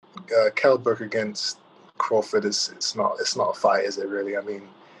Kell Brook against Crawford it's not a fight, is it really? I mean,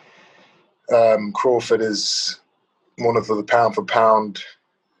 Crawford is one of the pound for pound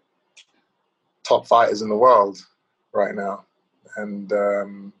top fighters in the world right now, and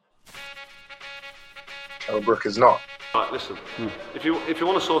Kell Brook is not. Right, listen. If you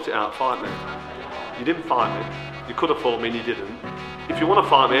want to sort it out, fight me. You didn't fight me. You could have fought me and you didn't. If you want to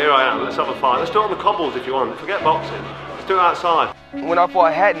fight me, here I am. Let's have a fight. Let's do it on the cobbles if you want. Forget boxing. Let's do it outside. When I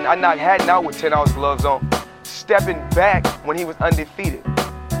fought Hatton, I knocked Hatton out with 10-ounce gloves on, stepping back when he was undefeated.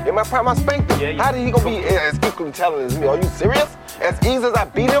 In my prime, I spanked him. Yeah, how did he gonna be as equally talented as me? Are you serious? As easy as I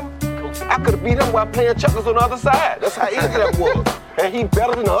beat him, I could have beat him while playing checkers on the other side. That's how easy that was. And he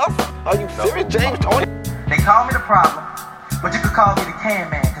better than us? Are you serious, James Tony? They call me the problem, but you could call me the can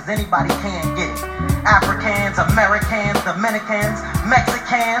man, because anybody can get it. Africans, Americans, Dominicans,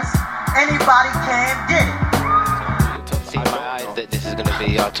 Mexicans, anybody can get it. See in my eyes that this is going to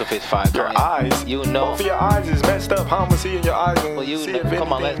be our toughest fight. Your eyes? You know. Both of your eyes is messed up. How am I seeing your eyes? Well, you know.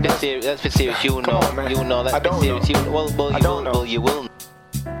 Come on, let's be serious. Let's be serious. You know. On, you know. Let's be serious. You know. Well, you will.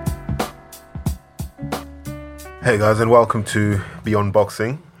 Hey guys, and welcome to Beyond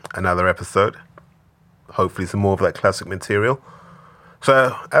Boxing, another episode. Hopefully some more of that classic material.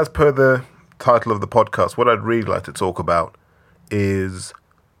 So, as per the title of the podcast, what I'd really like to talk about is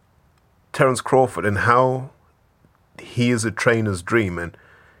Terence Crawford and how he is a trainer's dream, and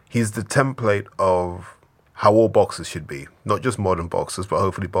he's the template of how all boxers should be. Not just modern boxers, but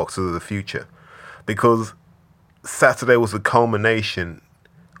hopefully boxers of the future. Because Saturday was the culmination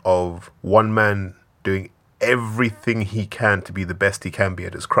of one man doing everything he can to be the best he can be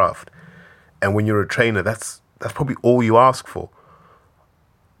at his craft. And when you're a trainer, that's probably all you ask for.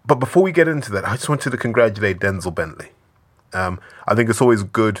 But before we get into that, I just wanted to congratulate Denzel Bentley. I think it's always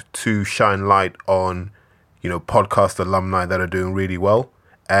good to shine light on, podcast alumni that are doing really well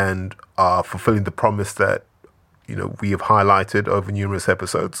and are fulfilling the promise that, we have highlighted over numerous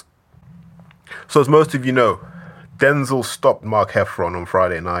episodes. So as most of you know, Denzel stopped Mark Heffron on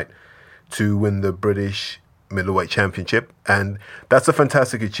Friday night to win the British middleweight championship, and that's a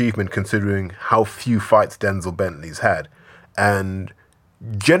fantastic achievement considering how few fights Denzel Bentley's had, and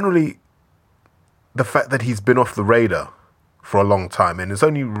generally the fact that he's been off the radar for a long time, and it's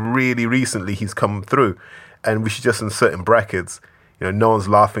only really recently he's come through. And we should just insert in brackets, no one's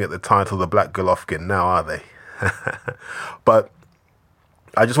laughing at the title the Black Golovkin now, are they? But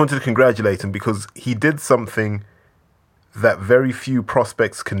I just wanted to congratulate him because he did something that very few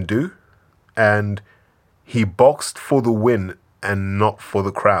prospects can do, and he boxed for the win and not for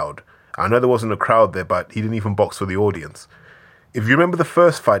the crowd. I know there wasn't a crowd there, but he didn't even box for the audience. If you remember the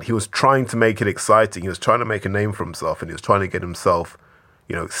first fight, he was trying to make it exciting. He was trying to make a name for himself, and he was trying to get himself,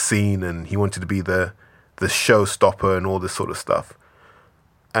 seen, and he wanted to be the showstopper and all this sort of stuff.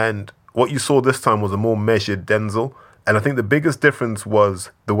 And what you saw this time was a more measured Denzel. And I think the biggest difference was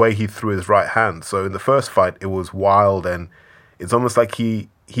the way he threw his right hand. So in the first fight, it was wild, and it's almost like he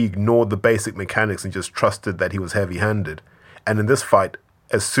ignored the basic mechanics and just trusted that he was heavy-handed. And in this fight,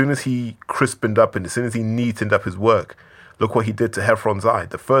 as soon as he crispened up and as soon as he neatened up his work, look what he did to Heffron's eye.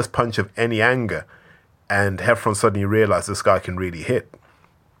 The first punch of any anger, and Heffron suddenly realized this guy can really hit.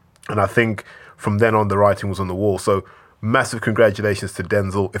 And I think from then on, the writing was on the wall. So massive congratulations to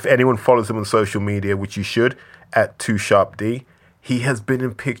Denzel. If anyone follows him on social media, which you should, at 2SharpD, he has been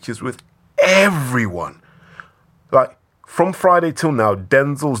in pictures with everyone. Like, from Friday till now,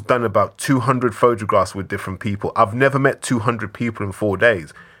 Denzel's done about 200 photographs with different people. I've never met 200 people in 4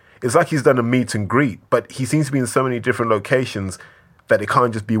 days. It's like he's done a meet and greet, but he seems to be in so many different locations that it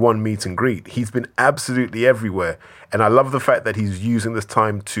can't just be one meet and greet. He's been absolutely everywhere. And I love the fact that he's using this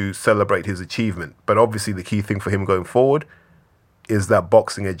time to celebrate his achievement. But obviously the key thing for him going forward is that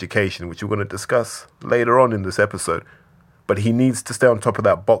boxing education, which we're going to discuss later on in this episode. But he needs to stay on top of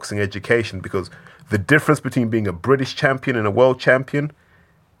that boxing education, because the difference between being a British champion and a world champion,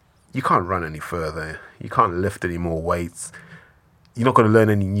 you can't run any further. You can't lift any more weights. You're not going to learn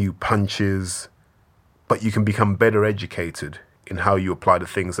any new punches, but you can become better educated in how you apply the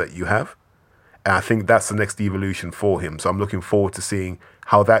things that you have. And I think that's the next evolution for him. So I'm looking forward to seeing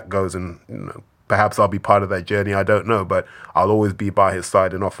how that goes. And perhaps I'll be part of that journey. I don't know, but I'll always be by his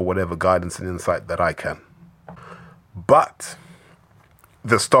side and offer whatever guidance and insight that I can. But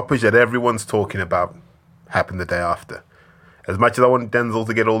the stoppage that everyone's talking about happened the day after. As much as I want Denzel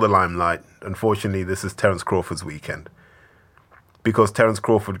to get all the limelight, unfortunately, this is Terence Crawford's weekend. Because Terence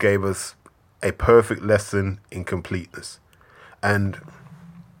Crawford gave us a perfect lesson in completeness. And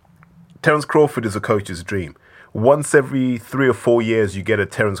Terence Crawford is a coach's dream. Once every 3 or 4 years, you get a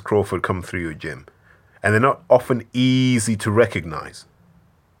Terence Crawford come through your gym. And they're not often easy to recognize.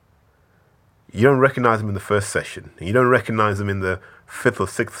 You don't recognize them in the first session, and you don't recognize them in the 5th or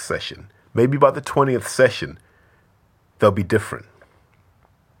 6th session. Maybe by the 20th session, they'll be different.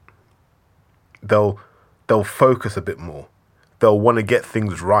 They'll focus a bit more. They'll want to get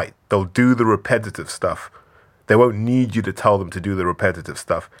things right. They'll do the repetitive stuff. They won't need you to tell them to do the repetitive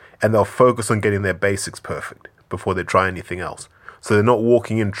stuff, and they'll focus on getting their basics perfect before they try anything else. So they're not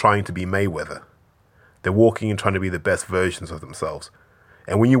walking in trying to be Mayweather. They're walking in trying to be the best versions of themselves.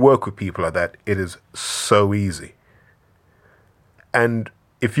 And when you work with people like that, it is so easy. And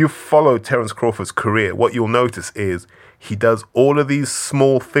if you follow Terence Crawford's career, what you'll notice is he does all of these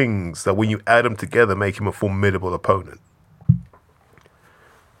small things that when you add them together make him a formidable opponent.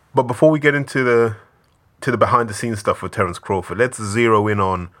 But before we get into the behind the scenes stuff with Terence Crawford, let's zero in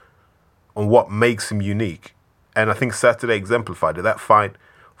on what makes him unique. And I think Saturday exemplified it. That fight,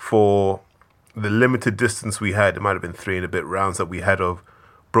 for the limited distance we had, it might have been 3 and a bit rounds that we had of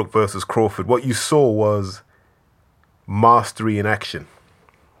Brook versus Crawford, what you saw was mastery in action.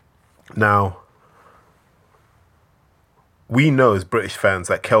 Now, we know as British fans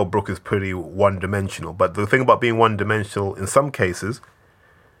that Kell Brook is pretty one-dimensional, but the thing about being one-dimensional in some cases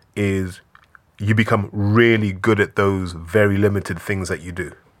is you become really good at those very limited things that you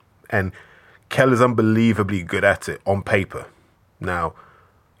do. And Kell is unbelievably good at it on paper. Now,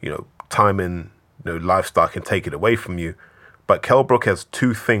 time and lifestyle can take it away from you, but Kell Brook has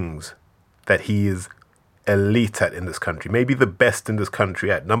 2 things that he is elite at in this country, maybe the best in this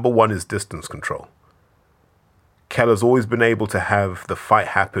country at. Number 1 is distance control. Kell has always been able to have the fight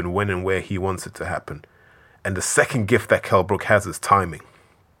happen when and where he wants it to happen. And the second gift that Kell Brook has is timing.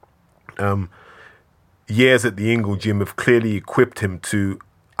 Years at the Ingle Gym have clearly equipped him to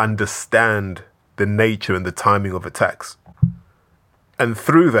understand the nature and the timing of attacks. And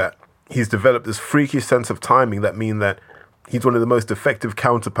through that, he's developed this freakish sense of timing that means that he's one of the most effective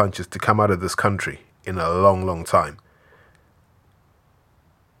counterpunchers to come out of this country in a long, long time.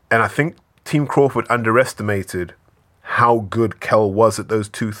 And I think Team Crawford underestimated how good Kell was at those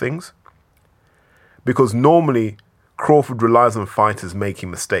 2 things. Because normally, Crawford relies on fighters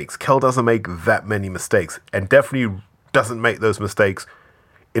making mistakes. Kell doesn't make that many mistakes, and definitely doesn't make those mistakes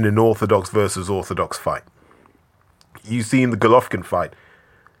in an orthodox versus orthodox fight. You see in the Golovkin fight,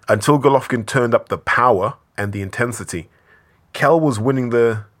 until Golovkin turned up the power and the intensity, Kell was winning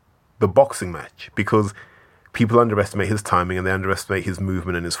the boxing match because people underestimate his timing and they underestimate his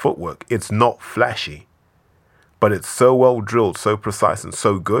movement and his footwork. It's not flashy, but it's so well drilled, so precise and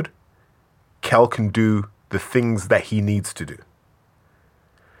so good. Kell can do the things that he needs to do.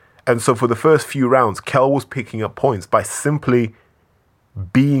 And so for the first few rounds, Kell was picking up points by simply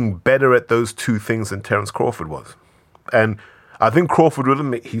being better at those 2 things than Terence Crawford was. And I think Crawford would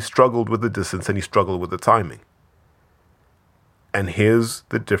admit he struggled with the distance and he struggled with the timing. And here's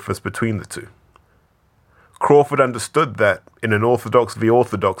the difference between the 2. Crawford understood that in an orthodox v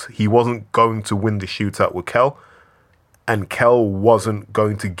orthodox, he wasn't going to win the shootout with Kell, and Kell wasn't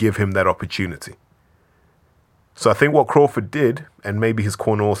going to give him that opportunity. So I think what Crawford did, and maybe his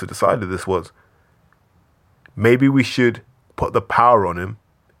corner also decided this, was maybe we should put the power on him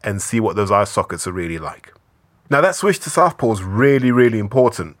and see what those eye sockets are really like. Now that switch to southpaw is really, really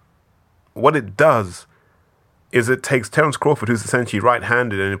important. What it does is it takes Terence Crawford, who's essentially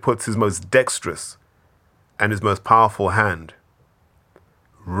right-handed, and it puts his most dexterous and his most powerful hand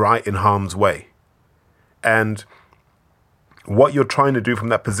right in harm's way. And what you're trying to do from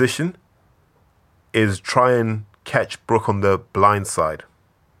that position is try and catch Brook on the blind side.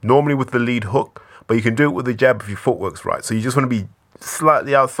 Normally with the lead hook, but you can do it with the jab if your footwork's right. So you just want to be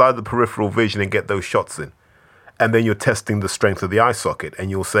slightly outside the peripheral vision and get those shots in. And then you're testing the strength of the eye socket. And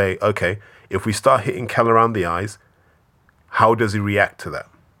you'll say, okay, if we start hitting Kell around the eyes, how does he react to that?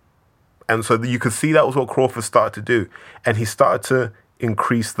 And so you could see that was what Crawford started to do. And he started to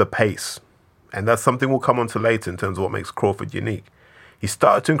increase the pace. And that's something we'll come on to later in terms of what makes Crawford unique. He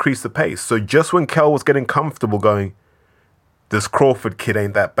started to increase the pace. So just when Kell was getting comfortable going, this Crawford kid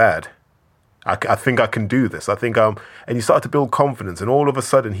ain't that bad. I think I can do this. And he started to build confidence. And all of a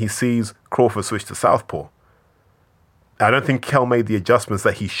sudden he sees Crawford switch to southpaw. I don't think Kell made the adjustments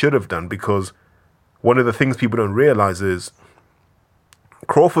that he should have done, because one of the things people don't realize is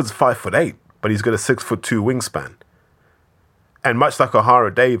Crawford's 5'8", but he's got a 6'2" wingspan. And much like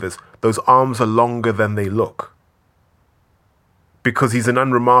Ohara Davis, those arms are longer than they look, because he's an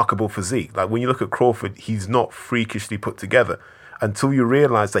unremarkable physique. Like when you look at Crawford, he's not freakishly put together until you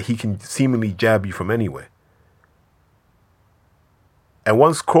realize that he can seemingly jab you from anywhere. And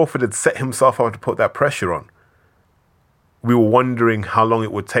once Crawford had set himself up to put that pressure on, we were wondering how long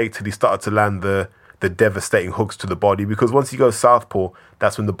it would take till he started to land the devastating hooks to the body, because once he goes southpaw,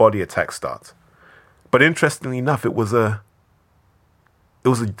 that's when the body attack starts. But interestingly enough, it was not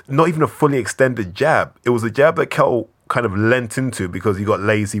even a fully extended jab. It was a jab that Kell kind of lent into because he got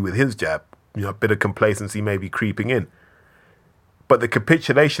lazy with his jab. You know, a bit of complacency maybe creeping in. But the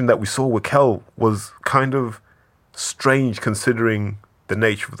capitulation that we saw with Kell was kind of strange considering the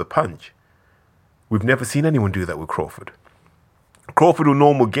nature of the punch. We've never seen anyone do that with Crawford. Crawford will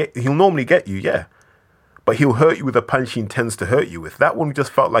normally get you, yeah. But he'll hurt you with a punch he intends to hurt you with. That one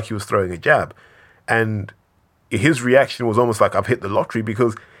just felt like he was throwing a jab. And his reaction was almost like, I've hit the lottery,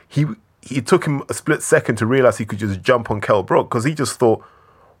 because he took him a split second to realize he could just jump on Kell Brook, because he just thought,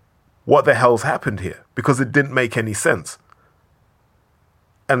 what the hell's happened here? Because it didn't make any sense.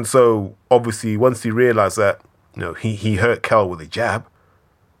 And so, obviously, once he realized that, you know, he hurt Kell with a jab,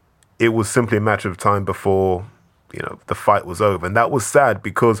 it was simply a matter of time before, you know, the fight was over. And that was sad,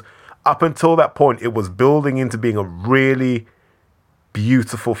 because up until that point, it was building into being a really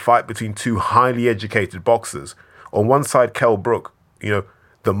beautiful fight between two highly educated boxers. On one side, Kell Brook, you know,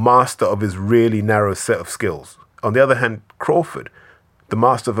 the master of his really narrow set of skills. On the other hand, Crawford, the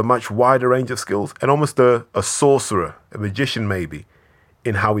master of a much wider range of skills, and almost a sorcerer, a magician maybe,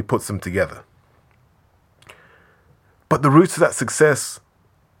 in how he puts them together. But the roots of that success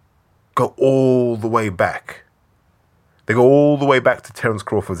go all the way back. They go all the way back to Terence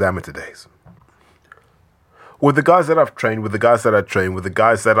Crawford's amateur days. With the guys that I've trained, with the guys that I train, with the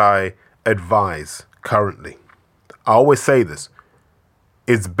guys that I advise currently, I always say this: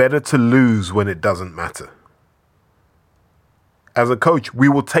 it's better to lose when it doesn't matter. As a coach, we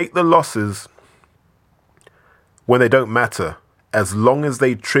will take the losses when they don't matter, as long as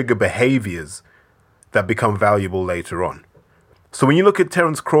they trigger behaviors that become valuable later on. So when you look at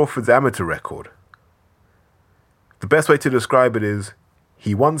Terence Crawford's amateur record, the best way to describe it is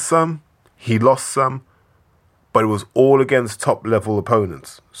he won some, he lost some, but it was all against top-level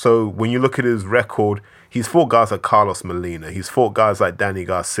opponents. So when you look at his record, he's fought guys like Carlos Molina, he's fought guys like Danny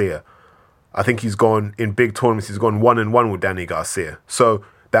Garcia. I think he's gone, in big tournaments, he's gone 1-1 with Danny Garcia. So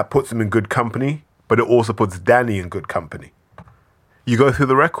that puts him in good company, but it also puts Danny in good company. You go through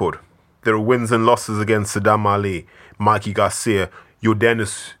the record. There are wins and losses against Saddam Ali, Mikey Garcia,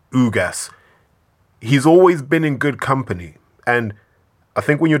 Yordenis Ugas. He's always been in good company. And I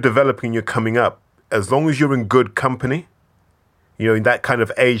think when you're developing, you're coming up, as long as you're in good company, you know, in that kind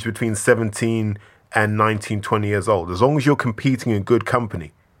of age between 17 and 19, 20 years old, as long as you're competing in good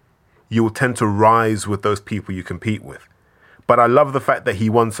company, you will tend to rise with those people you compete with. But I love the fact that he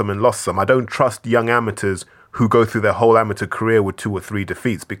won some and lost some. I don't trust young amateurs who go through their whole amateur career with 2 or 3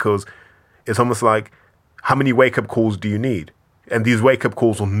 defeats, because it's almost like, how many wake-up calls do you need? And these wake-up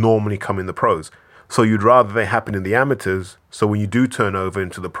calls will normally come in the pros. So you'd rather they happen in the amateurs, so when you do turn over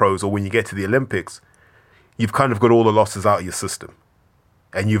into the pros, or when you get to the Olympics, you've kind of got all the losses out of your system.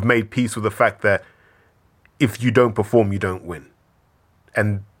 And you've made peace with the fact that if you don't perform, you don't win.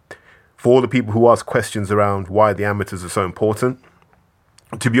 And for all the people who ask questions around why the amateurs are so important,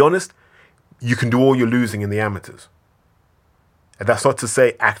 to be honest, you can do all your losing in the amateurs. And that's not to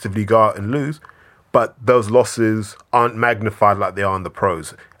say actively go out and lose, but those losses aren't magnified like they are in the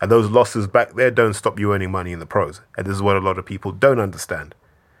pros. And those losses back there don't stop you earning money in the pros. And this is what a lot of people don't understand.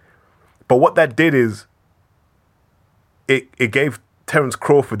 But what that did is, it gave Terence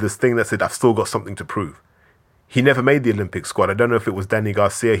Crawford this thing that said, I've still got something to prove. He never made the Olympic squad. I don't know if it was Danny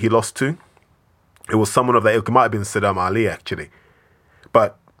Garcia he lost to. It was someone of that ilk. It might have been Saddam Ali, actually.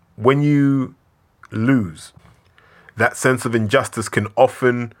 But when you lose, that sense of injustice can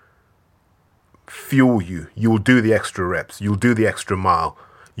often fuel you. You'll do the extra reps. You'll do the extra mile.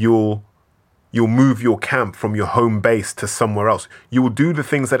 You'll move your camp from your home base to somewhere else. You will do the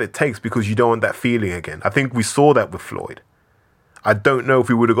things that it takes because you don't want that feeling again. I think we saw that with Floyd. I don't know if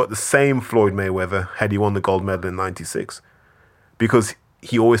we would have got the same Floyd Mayweather had he won the gold medal in 96, because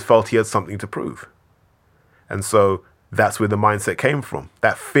he always felt he had something to prove. And so that's where the mindset came from,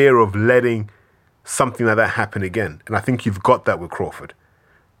 that fear of letting something like that happen again. And I think you've got that with Crawford.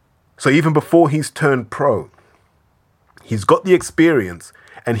 So even before he's turned pro, he's got the experience,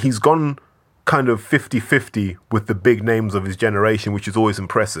 and he's gone kind of 50-50 with the big names of his generation, which is always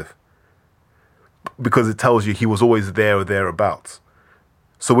impressive, because it tells you he was always there or thereabouts.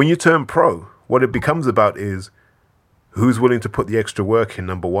 So when you turn pro, what it becomes about is who's willing to put the extra work in,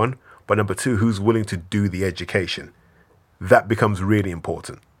 number one, but number two, who's willing to do the education. That becomes really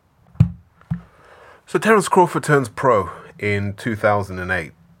important. So Terence Crawford turns pro in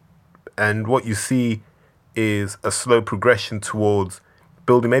 2008, and what you see is a slow progression towards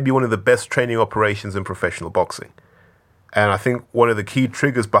building maybe one of the best training operations in professional boxing. And I think one of the key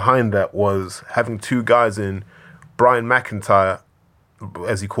triggers behind that was having 2 guys in Brian McIntyre,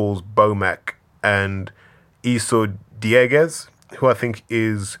 as he calls Bomac, and Iso Dieguez, who I think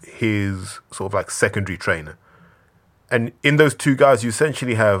is his sort of like secondary trainer. And in those two guys, you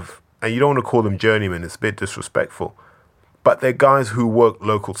essentially have, and you don't want to call them journeymen, it's a bit disrespectful, but they're guys who work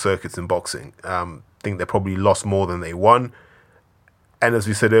local circuits in boxing. I think they probably lost more than they won. And as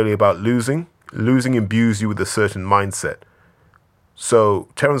we said earlier about losing imbues you with a certain mindset. So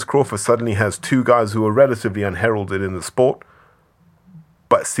Terence Crawford suddenly has two guys who are relatively unheralded in the sport,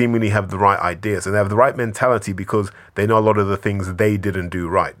 but seemingly have the right ideas and they have the right mentality because they know a lot of the things they didn't do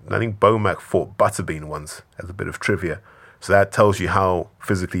right. And I think Bomac fought Butterbean once as a bit of trivia. So that tells you how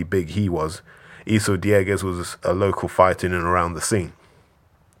physically big he was. Iso Dieguez was a local fighter in and around the scene.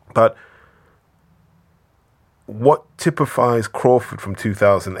 But what typifies Crawford from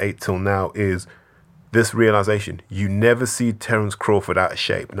 2008 till now is this realization. You never see Terence Crawford out of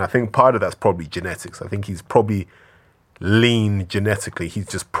shape. And I think part of that's probably genetics. I think he's probably lean genetically. He's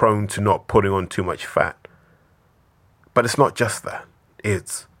just prone to not putting on too much fat. But it's not just that.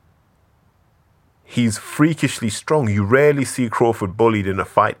 He's freakishly strong. You rarely see Crawford bullied in a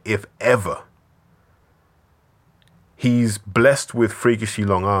fight, if ever. He's blessed with freakishly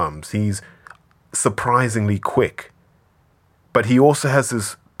long arms. He's surprisingly quick. But he also has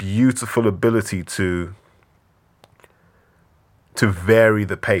this beautiful ability to vary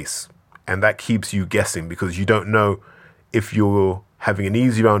the pace. And that keeps you guessing because you don't know if you're having an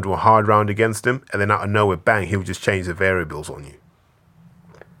easy round or a hard round against him, and then out of nowhere, bang, he'll just change the variables on you.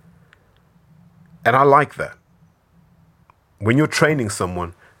 And I like that. When you're training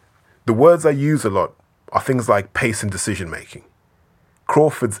someone, the words I use a lot are things like pace and decision making.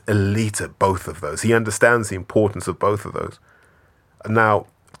 Crawford's elite at both of those. He understands the importance of both of those. Now,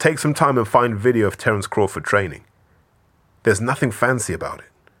 take some time and find video of Terence Crawford training. There's nothing fancy about it.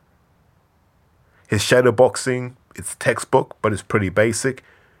 His shadow boxing, it's textbook, but it's pretty basic.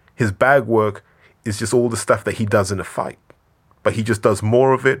 His bag work is just all the stuff that he does in a fight. But he just does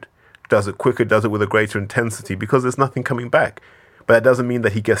more of it, does it quicker, does it with a greater intensity because there's nothing coming back. But that doesn't mean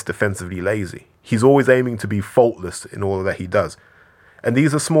that he gets defensively lazy. He's always aiming to be faultless in all that he does. And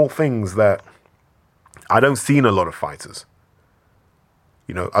these are small things that I don't see in a lot of fighters.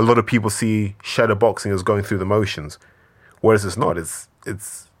 You know, a lot of people see shadow boxing as going through the motions, whereas it's not. It's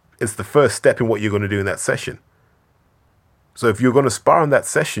the first step in what you're going to do in that session. So if you're going to spar in that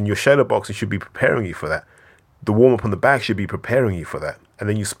session, your shadow boxing should be preparing you for that. The warm-up on the back should be preparing you for that. And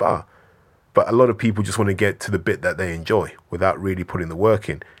then you spar. But a lot of people just want to get to the bit that they enjoy without really putting the work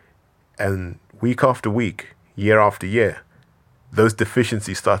in. And week after week, year after year, those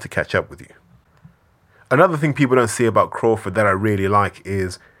deficiencies start to catch up with you. Another thing people don't see about Crawford that I really like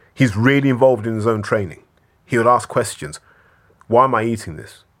is he's really involved in his own training. He would ask questions. Why am I eating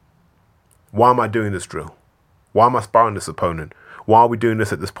this? Why am I doing this drill? Why am I sparring this opponent? Why are we doing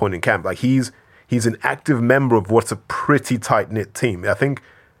this at this point in camp? Like he's an active member of what's a pretty tight-knit team. I think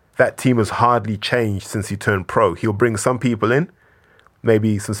that team has hardly changed since he turned pro. He'll bring some people in,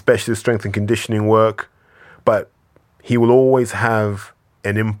 maybe some specialist strength and conditioning work, but he will always have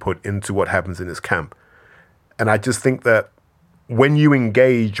an input into what happens in his camp. And I just think that when you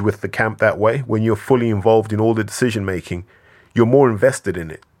engage with the camp that way, when you're fully involved in all the decision-making, you're more invested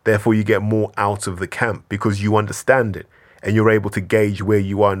in it. Therefore, you get more out of the camp because you understand it and you're able to gauge where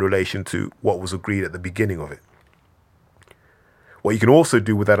you are in relation to what was agreed at the beginning of it. What you can also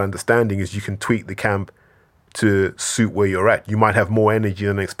do with that understanding is you can tweak the camp to suit where you're at. You might have more energy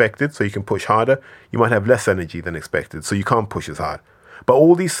than expected, so you can push harder. You might have less energy than expected, so you can't push as hard. But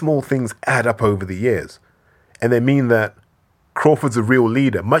all these small things add up over the years. And they mean that Crawford's a real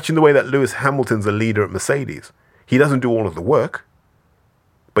leader, much in the way that Lewis Hamilton's a leader at Mercedes. He doesn't do all of the work,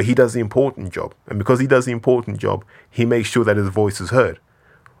 but he does the important job. And because he does the important job, he makes sure that his voice is heard.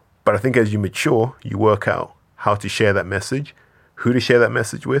 But I think as you mature, you work out how to share that message, who to share that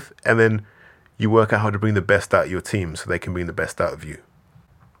message with, and then you work out how to bring the best out of your team so they can bring the best out of you.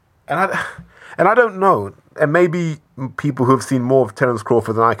 And I don't know, and maybe people who have seen more of Terence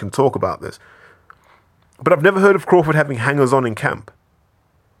Crawford than I can talk about this, but I've never heard of Crawford having hangers-on in camp.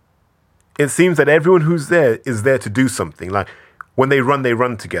 It seems that everyone who's there is there to do something. Like when they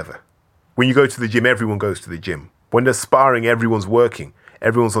run together. When you go to the gym, everyone goes to the gym. When they're sparring, everyone's working.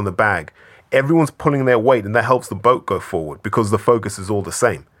 Everyone's on the bag. Everyone's pulling their weight, and that helps the boat go forward because the focus is all the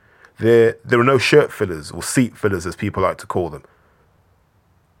same. There are no shirt fillers or seat fillers, as people like to call them.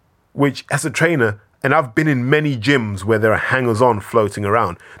 Which, as a trainer, and I've been in many gyms where there are hangers-on floating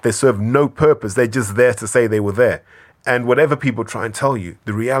around. They serve no purpose. They're just there to say they were there. And whatever people try and tell you,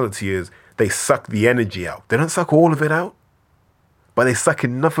 the reality is they suck the energy out. They don't suck all of it out, but they suck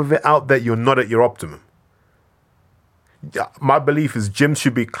enough of it out that you're not at your optimum. My belief is gyms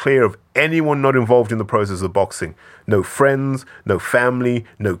should be clear of anyone not involved in the process of boxing. No friends, no family,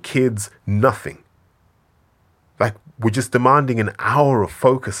 no kids, nothing. Like, we're just demanding an hour of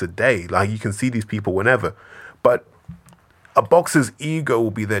focus a day. Like, you can see these people whenever. But a boxer's ego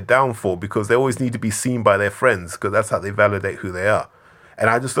will be their downfall because they always need to be seen by their friends because that's how they validate who they are. And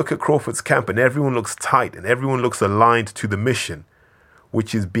I just look at Crawford's camp and everyone looks tight and everyone looks aligned to the mission,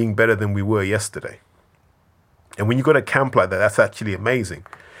 which is being better than we were yesterday. And when you got a camp like that, that's actually amazing.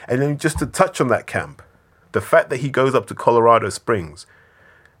 And then just to touch on that camp, the fact that he goes up to Colorado Springs,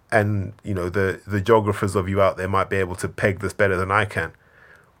 and, you know, the geographers of you out there might be able to peg this better than I can.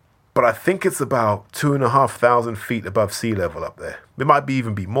 But I think it's about 2,500 feet above sea level up there. It might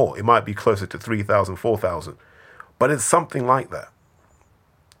even be more. It might be closer to 3,000, 4,000. But it's something like that.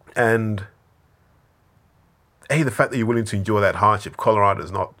 And, the fact that you're willing to endure that hardship. Colorado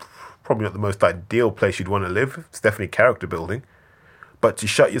is probably not the most ideal place you'd want to live. It's definitely character building. But to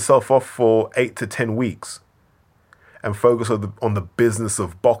shut yourself off for 8 to 10 weeks and focus on the business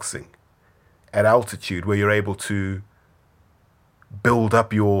of boxing at altitude where you're able to build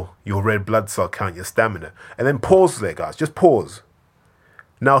up your red blood cell count, your stamina. And then pause there, guys. Just pause.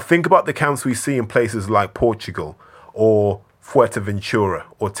 Now think about the camps we see in places like Portugal or Fuerteventura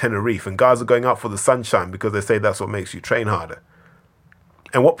or Tenerife. And guys are going out for the sunshine because they say that's what makes you train harder.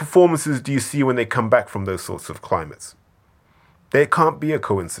 And what performances do you see when they come back from those sorts of climates? There can't be a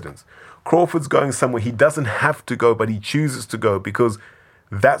coincidence. Crawford's going somewhere he doesn't have to go, but he chooses to go because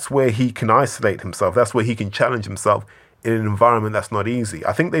that's where he can isolate himself. That's where he can challenge himself in an environment that's not easy.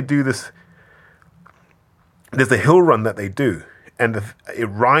 I think they do this. There's a hill run that they do, and it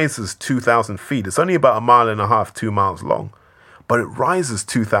rises 2,000 feet. It's only about 1.5 miles, 2 miles long, but it rises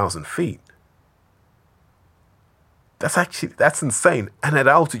 2,000 feet. That's insane. And at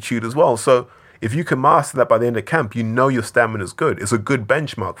altitude as well. So if you can master that by the end of camp, you know your stamina is good. It's a good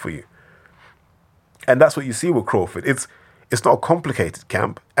benchmark for you. And that's what you see with Crawford. It's not a complicated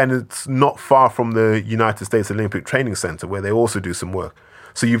camp, and it's not far from the United States Olympic Training Center where they also do some work.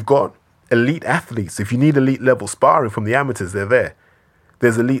 So you've got elite athletes. If you need elite level sparring from the amateurs, they're there.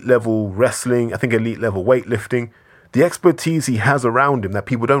 There's elite level wrestling, I think elite level weightlifting. The expertise he has around him that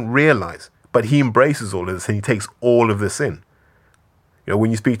people don't realize, but he embraces all of this and he takes all of this in. You know,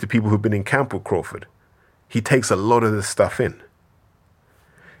 when you speak to people who've been in camp with Crawford, he takes a lot of this stuff in.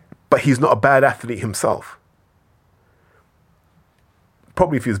 But he's not a bad athlete himself.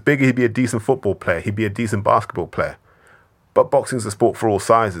 Probably if he was bigger, he'd be a decent football player. He'd be a decent basketball player. But boxing's a sport for all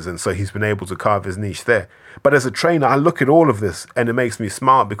sizes, and so he's been able to carve his niche there. But as a trainer, I look at all of this, and it makes me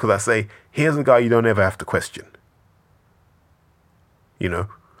smile because I say, here's a guy you don't ever have to question. You know,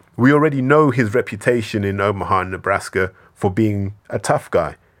 we already know his reputation in Omaha, Nebraska, for being a tough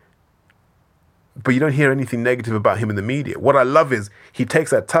guy. But you don't hear anything negative about him in the media. What I love is he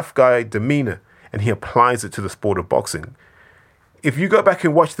takes that tough guy demeanor and he applies it to the sport of boxing. If you go back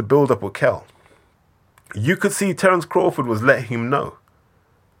and watch the build-up with Kell, you could see Terence Crawford was letting him know,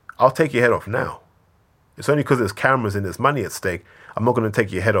 I'll take your head off now. It's only because there's cameras and there's money at stake. I'm not going to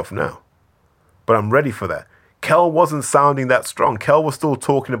take your head off now. But I'm ready for that. Kell wasn't sounding that strong. Kell was still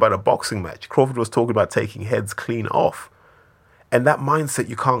talking about a boxing match. Crawford was talking about taking heads clean off. And that mindset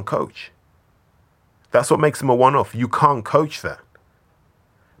you can't coach. That's what makes him a one-off. You can't coach that.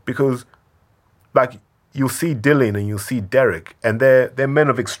 Because, like, you'll see Dillian and you'll see Derek, and they're men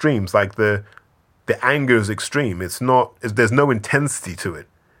of extremes. Like, the anger is extreme. There's no intensity to it.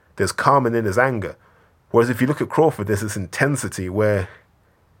 There's calm and then there's anger. Whereas if you look at Crawford, there's this intensity where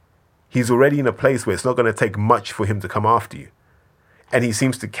he's already in a place where it's not going to take much for him to come after you. And he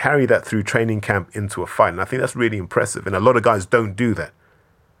seems to carry that through training camp into a fight. And I think that's really impressive. And a lot of guys don't do that.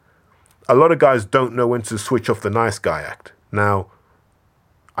 A lot of guys don't know when to switch off the nice guy act. Now,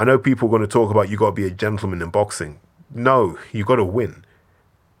 I know people are going to talk about you got to be a gentleman in boxing. No, you got to win.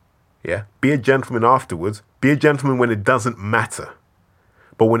 Yeah? Be a gentleman afterwards. Be a gentleman when it doesn't matter.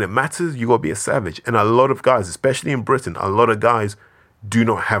 But when it matters, you got to be a savage. And a lot of guys, especially in Britain, a lot of guys do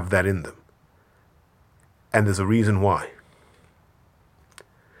not have that in them. And there's a reason why.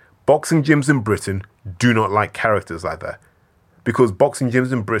 Boxing gyms in Britain do not like characters like that. Because boxing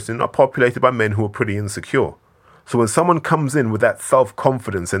gyms in Britain are populated by men who are pretty insecure. So when someone comes in with that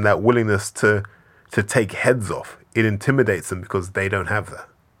self-confidence and that willingness to take heads off, it intimidates them because they don't have that.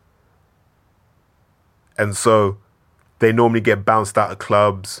 And so they normally get bounced out of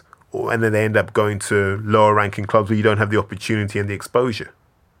clubs, and then they end up going to lower ranking clubs where you don't have the opportunity and the exposure.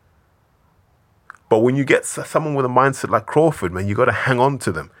 But when you get someone with a mindset like Crawford, man, you got to hang on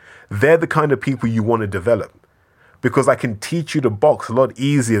to them. They're the kind of people you want to develop. Because I can teach you to box a lot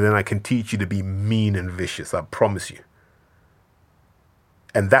easier than I can teach you to be mean and vicious, I promise you.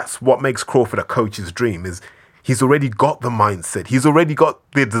 And that's what makes Crawford a coach's dream, is he's already got the mindset. He's already got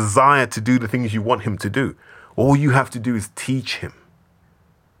the desire to do the things you want him to do. All you have to do is teach him.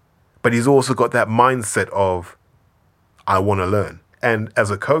 But he's also got that mindset of, I want to learn. And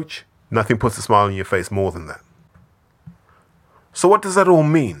as a coach, nothing puts a smile on your face more than that. So what does that all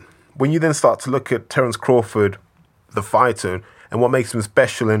mean? When you then start to look at Terence Crawford, the fighter, and what makes him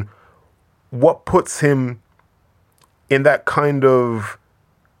special and what puts him in that kind of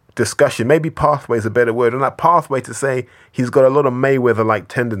discussion, maybe pathway is a better word, and that pathway to say he's got a lot of Mayweather-like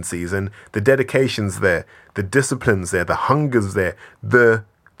tendencies, and the dedication's there, the discipline's there, the hunger's there, the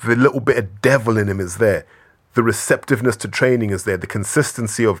little bit of devil in him is there, the receptiveness to training is there, the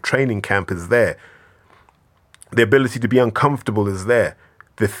consistency of training camp is there, the ability to be uncomfortable is there,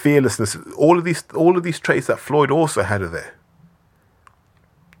 the fearlessness, all of these traits that Floyd also had are there.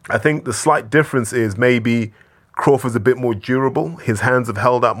 I think the slight difference is maybe Crawford's a bit more durable. His hands have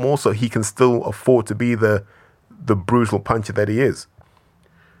held up more, so he can still afford to be the brutal puncher that he is.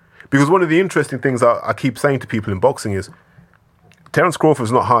 Because one of the interesting things I keep saying to people in boxing is, Terence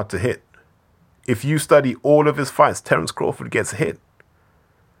Crawford's not hard to hit. If you study all of his fights, Terence Crawford gets hit.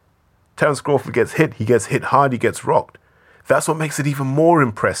 Terence Crawford gets hit. He gets hit hard. He gets rocked. That's what makes it even more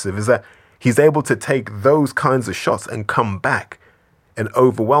impressive, is that he's able to take those kinds of shots and come back and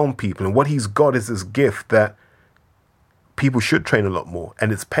overwhelm people. And what he's got is this gift that people should train a lot more,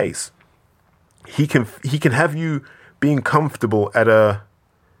 and it's pace. He can have you being comfortable at a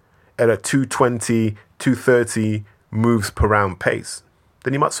 220, 230 moves per round pace.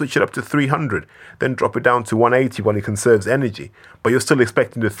 Then you might switch it up to 300, then drop it down to 180 while he conserves energy. But you're still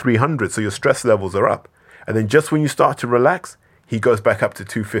expecting the 300, so your stress levels are up. And then just when you start to relax, he goes back up to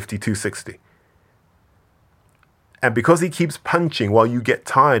 250, 260. And because he keeps punching while you get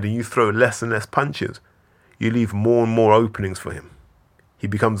tired and you throw less and less punches, you leave more and more openings for him. He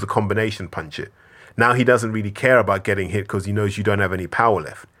becomes a combination puncher. Now he doesn't really care about getting hit because he knows you don't have any power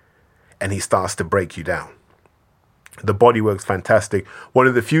left. And he starts to break you down. The body work's fantastic. One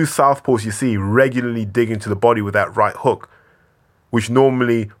of the few southpaws you see regularly dig into the body with that right hook, which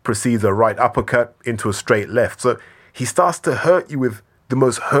normally precedes a right uppercut into a straight left. So he starts to hurt you with the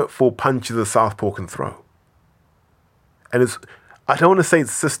most hurtful punches a southpaw can throw. And I don't want to say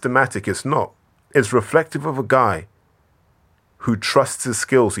it's systematic, it's not. It's reflective of a guy who trusts his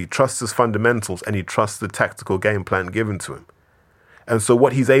skills, he trusts his fundamentals, and he trusts the tactical game plan given to him. And so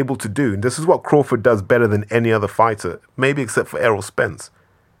what he's able to do, and this is what Crawford does better than any other fighter, maybe except for Errol Spence,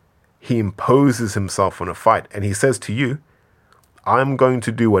 he imposes himself on a fight, and he says to you, I'm going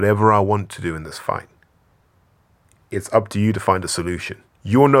to do whatever I want to do in this fight. It's up to you to find a solution.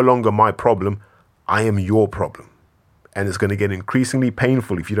 You're no longer my problem, I am your problem. And it's going to get increasingly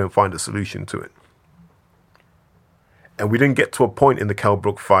painful if you don't find a solution to it. And we didn't get to a point in the Kell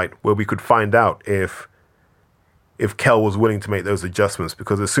Brook fight where we could find out if Kell was willing to make those adjustments,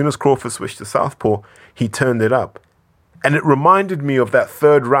 because as soon as Crawford switched to southpaw, he turned it up. And it reminded me of that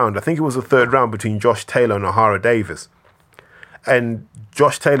third round. I think it was the third round between Josh Taylor and Ohara Davis. And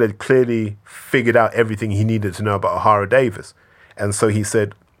Josh Taylor had clearly figured out everything he needed to know about Ohara Davis. And so he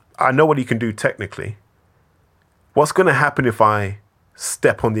said, I know what he can do technically. What's going to happen if I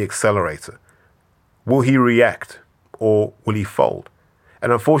step on the accelerator? Will he react or will he fold?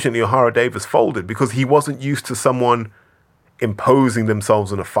 And unfortunately, Ohara Davis folded because he wasn't used to someone imposing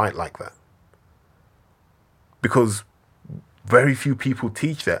themselves in a fight like that. Because very few people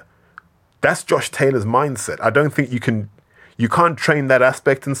teach that. That's Josh Taylor's mindset. I don't think you can't train that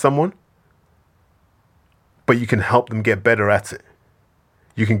aspect in someone, but you can help them get better at it.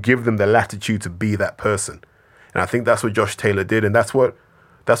 You can give them the latitude to be that person. And I think that's what Josh Taylor did, and that's what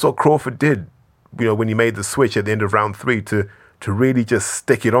Crawford did, when he made the switch at the end of round 3 to really just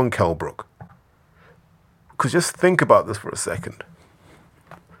stick it on Kell Brook. Because just think about this for a second.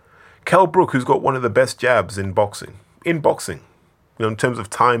 Kell Brook, who's got one of the best jabs in boxing, in terms of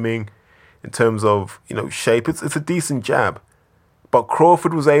timing, in terms of, shape, it's a decent jab. But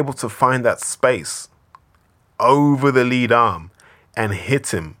Crawford was able to find that space over the lead arm and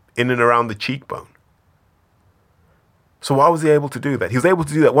hit him in and around the cheekbone. So why was he able to do that? He was able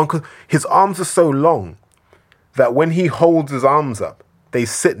to do that, one, because his arms are so long that when he holds his arms up, they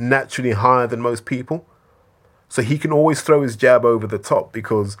sit naturally higher than most people. So he can always throw his jab over the top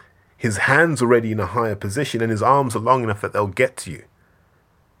because his hand's already in a higher position and his arms are long enough that they'll get to you.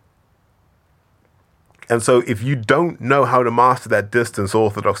 And so if you don't know how to master that distance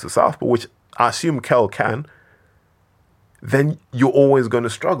orthodox to southpaw, which I assume Kell can, then you're always going to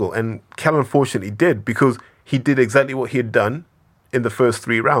struggle. And Kell unfortunately did, because he did exactly what he had done in the first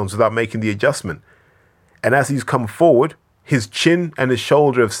 3 rounds without making the adjustment. And as he's come forward, His chin and his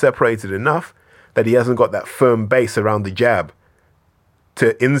shoulder have separated enough that he hasn't got that firm base around the jab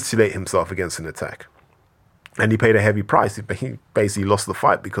to insulate himself against an attack. And he paid a heavy price. He basically lost the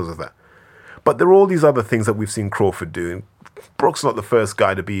fight because of that. But there are all these other things that we've seen Crawford do. Brooks not the first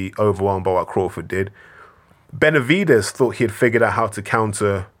guy to be overwhelmed by what Crawford did. Benavidez thought he had figured out how to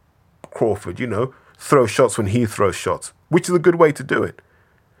counter Crawford, throw shots when he throws shots, which is a good way to do it.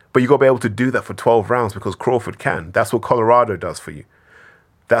 But you got to be able to do that for 12 rounds because Crawford can. That's what Colorado does for you.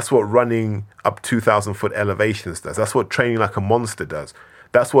 That's what running up 2,000-foot elevations does. That's what training like a monster does.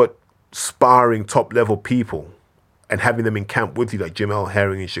 That's what sparring top-level people and having them in camp with you, like Jamel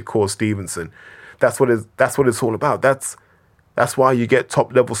Herring and Shakur Stevenson. That's what it's all about. That's why you get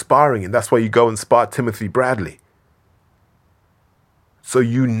top-level sparring, and that's why you go and spar Timothy Bradley. So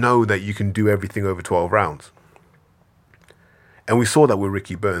you know that you can do everything over 12 rounds. And we saw that with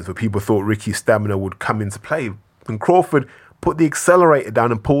Ricky Burns, where people thought Ricky's stamina would come into play. And Crawford put the accelerator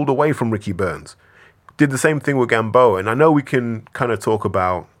down and pulled away from Ricky Burns. Did the same thing with Gamboa. And I know we can kind of talk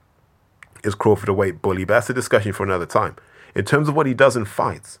about, is Crawford a weight bully? But that's a discussion for another time. In terms of what he does in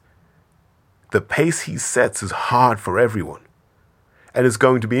fights, the pace he sets is hard for everyone. And it's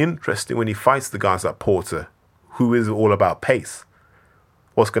going to be interesting when he fights the guys like Porter, who is all about pace.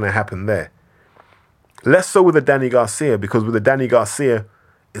 What's going to happen there? Less so with the Danny Garcia, because with the Danny Garcia,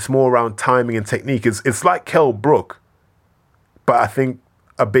 it's more around timing and technique. It's like Kell Brook, but I think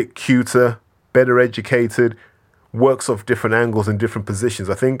a bit cuter, better educated, works off different angles and different positions.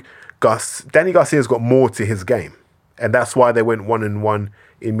 I think Danny Garcia's got more to his game, and that's why they went 1-1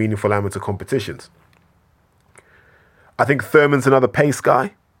 in meaningful amateur competitions. I think Thurman's another pace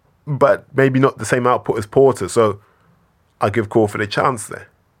guy, but maybe not the same output as Porter, so I'll give Crawford a chance there.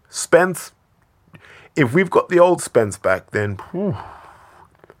 Spence, if we've got the old Spence back, then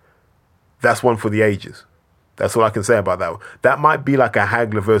that's one for the ages. That's all I can say about that. That might be like a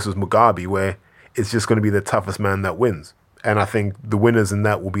Hagler versus Mugabe, where it's just going to be the toughest man that wins. And I think the winners in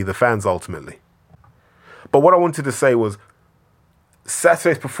that will be the fans ultimately. But what I wanted to say was,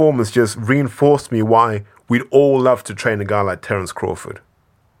 Saturday's performance just reinforced me why we'd all love to train a guy like Terence Crawford.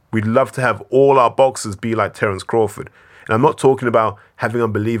 We'd love to have all our boxers be like Terence Crawford. And I'm not talking about having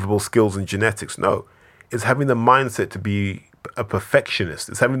unbelievable skills and genetics. No, it's having the mindset to be a perfectionist.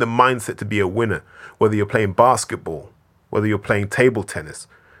 It's having the mindset to be a winner, whether you're playing basketball, whether you're playing table tennis,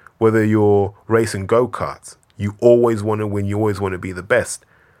 whether you're racing go-karts. You always want to win. You always want to be the best.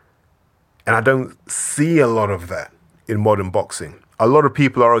 And I don't see a lot of that in modern boxing. A lot of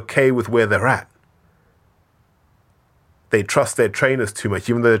people are okay with where they're at. They trust their trainers too much,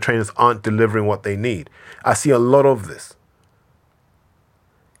 even though the trainers aren't delivering what they need. I see a lot of this.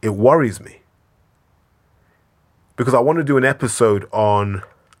 It worries me. Because I want to do an episode on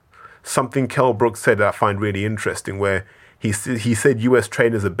something Kell Brook said that I find really interesting, where he said US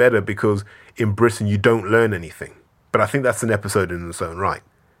trainers are better because in Britain you don't learn anything. But I think that's an episode in its own right.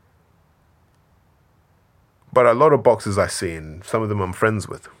 But a lot of boxers I see, and some of them I'm friends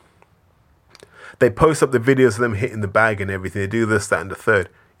with, they post up the videos of them hitting the bag and everything. They do this, that, and the third.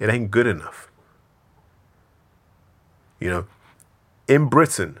 It ain't good enough. In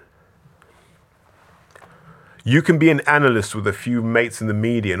Britain, you can be an analyst with a few mates in the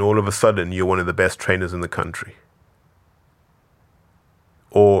media and all of a sudden you're one of the best trainers in the country.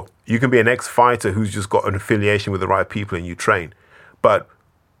 Or you can be an ex-fighter who's just got an affiliation with the right people and you train. But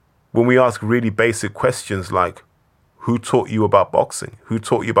when we ask really basic questions like, who taught you about boxing? Who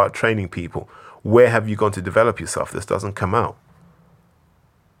taught you about training people? Where have you gone to develop yourself? This doesn't come out.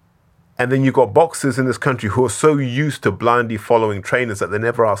 And then you've got boxers in this country who are so used to blindly following trainers that they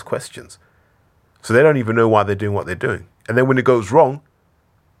never ask questions. So they don't even know why they're doing what they're doing. And then when it goes wrong,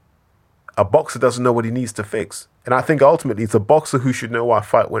 a boxer doesn't know what he needs to fix. And I think ultimately it's a boxer who should know why a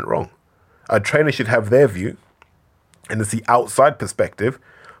fight went wrong. A trainer should have their view, and it's the outside perspective,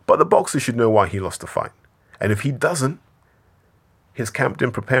 but the boxer should know why he lost the fight. And if he doesn't, his camp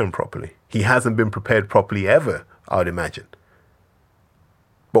didn't prepare him properly. He hasn't been prepared properly ever, I would imagine.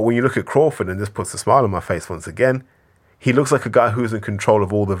 But when you look at Crawford, and this puts a smile on my face once again, he looks like a guy who's in control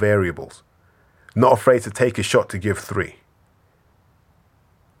of all the variables. Not afraid to take a shot to give 3.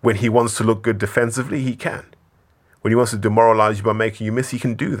 When he wants to look good defensively, he can. When he wants to demoralize you by making you miss, he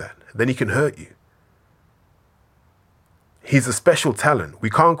can do that. Then he can hurt you. He's a special talent. We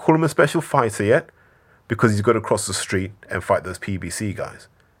can't call him a special fighter yet because he's got to cross the street and fight those PBC guys.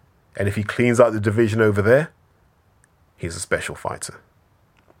 And if he cleans out the division over there, he's a special fighter.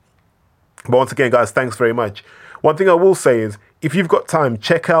 But once again, guys, thanks very much. One thing I will say is, if you've got time,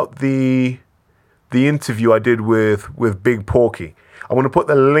 check out the interview I did with Big Porky. I want to put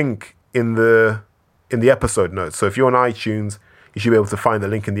the link in the in the episode notes. So if you're on iTunes, you should be able to find the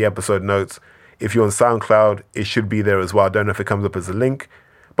link in the episode notes. If you're on SoundCloud, it should be there as well. I don't know if it comes up as a link,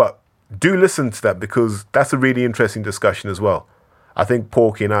 but do listen to that because that's a really interesting discussion as well. I think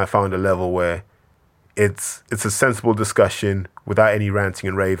Porky and I found a level where it's a sensible discussion without any ranting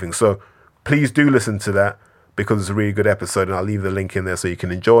and raving. So please do listen to that because it's a really good episode, and I'll leave the link in there so you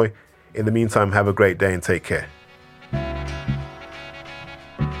can enjoy. In the meantime, have a great day and take care.